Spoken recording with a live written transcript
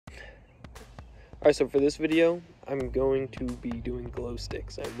Alright, so for this video, I'm going to be doing glow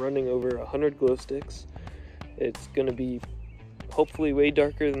sticks. I'm running over 100 glow sticks. It's going to be hopefully way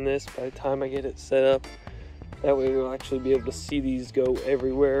darker than this by the time I get it set up. That way we'll actually be able to see these go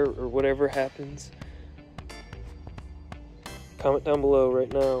everywhere or whatever happens. Comment down below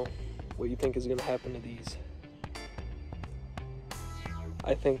right now what you think is going to happen to these.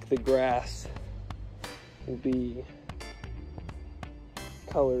 I think the grass will be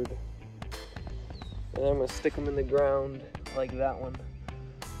colored. And I'm going to stick them in the ground like that one.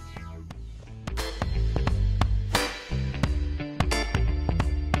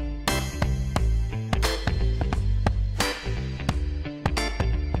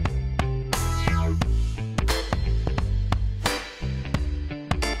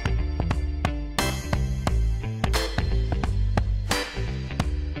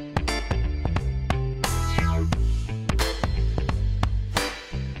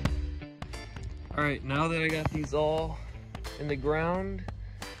 Alright, now that I got these all in the ground,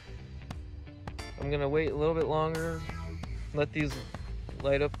 I'm gonna wait a little bit longer, let these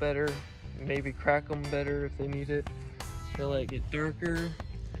light up better, maybe crack them better if they need it, they'll like get darker,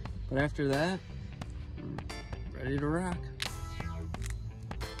 but after that, I'm ready to rock.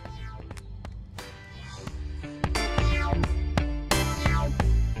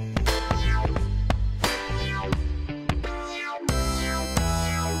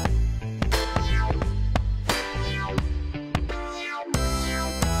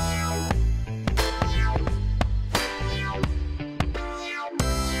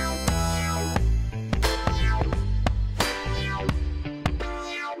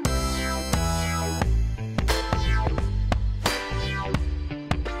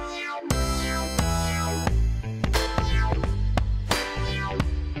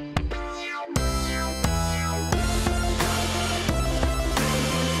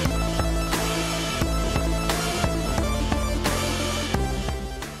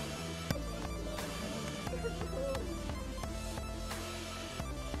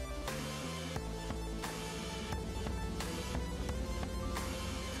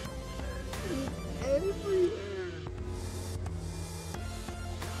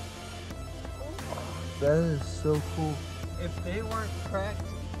 That is so cool. If they weren't cracked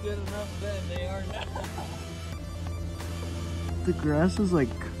good enough then, they are now. The grass is like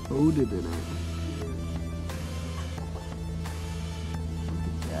coated in it. Look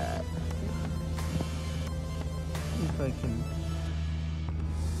at that. If I can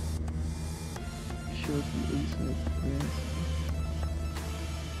show the inside of the grass.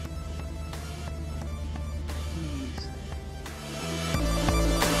 Jeez.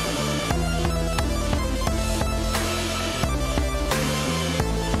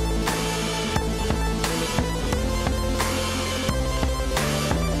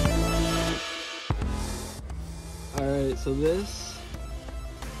 Alright, so this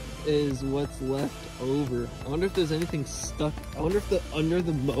is what's left over. I wonder if there's anything stuck. I wonder if the under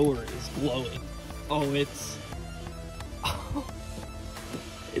the mower is glowing. Oh, it's... Oh,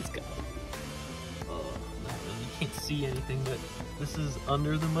 it's gotta be. Oh, not really. You can't see anything, but this is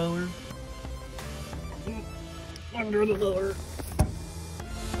under the mower. Under the mower.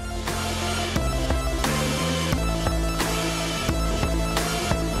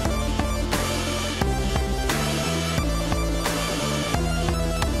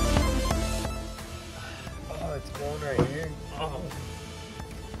 Right here. Oh.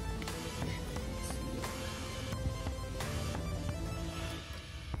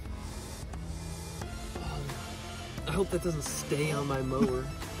 I hope that doesn't stay on my mower.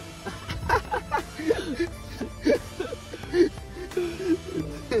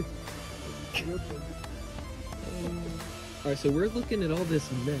 Alright, so we're looking at all this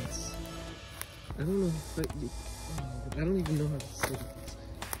mess. I don't know if I don't even know how to say this.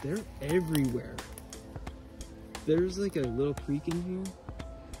 They're everywhere. There's like a little creek in here,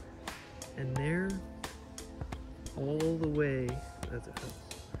 and they're all the way. That's a house.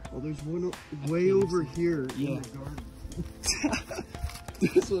 Oh, there's one way over here in the garden.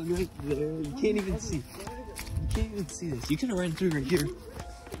 There's one right there. You can't even see. You can't even see this. You could have ran through right here.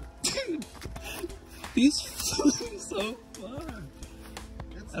 Dude, these are so fun.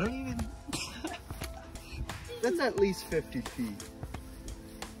 I don't even. That's at least 50 feet.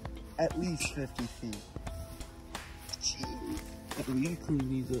 At least 50 feet. Jeez. We gotta clean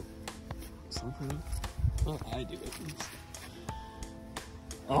these up somehow. Oh, I do at least.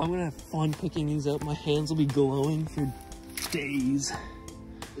 Oh, I'm gonna have fun picking these up. My hands will be glowing for days.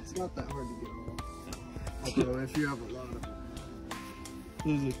 It's not that hard to get off. Although if you have a lot of them.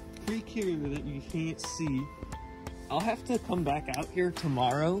 There's a creek here that you can't see. I'll have to come back out here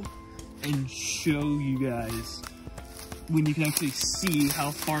tomorrow and show you guys when you can actually see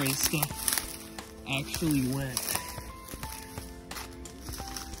how far this stuff actually went.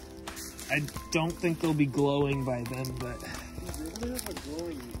 I don't think they'll be glowing by then, but... They're gonna have a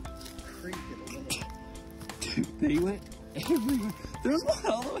glowing creek in a minute. Dude, they went everywhere. There's one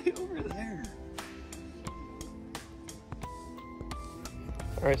all the way over there.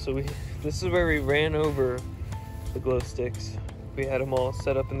 Alright, so this is where we ran over the glow sticks. We had them all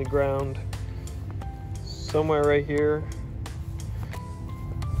set up in the ground. Somewhere right here.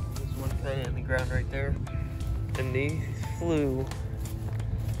 There's one kind of in the ground right there. And they flew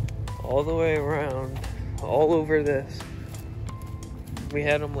all the way around, all over this. We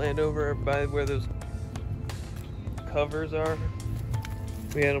had them land over by where those covers are.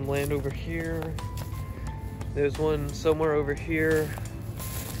 We had them land over here. There's one somewhere over here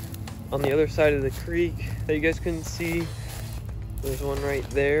on the other side of the creek that you guys couldn't see. There's one right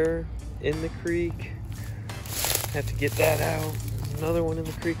there in the creek. Have to get that out. There's another one in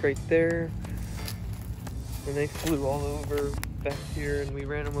the creek right there. And they flew all over back here, and we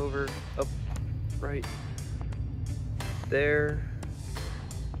ran them over up right there.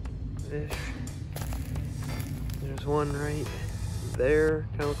 Ish. There's one right there.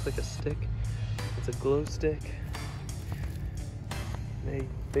 Kind of looks like a stick. It's a glow stick.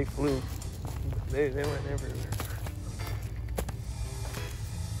 They flew. They went everywhere.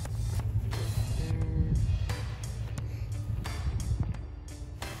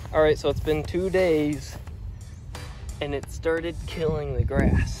 Alright, so it's been 2 days and it started killing the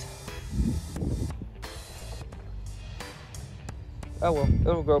grass. Oh well,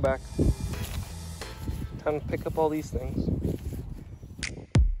 it'll grow back. Time to pick up all these things.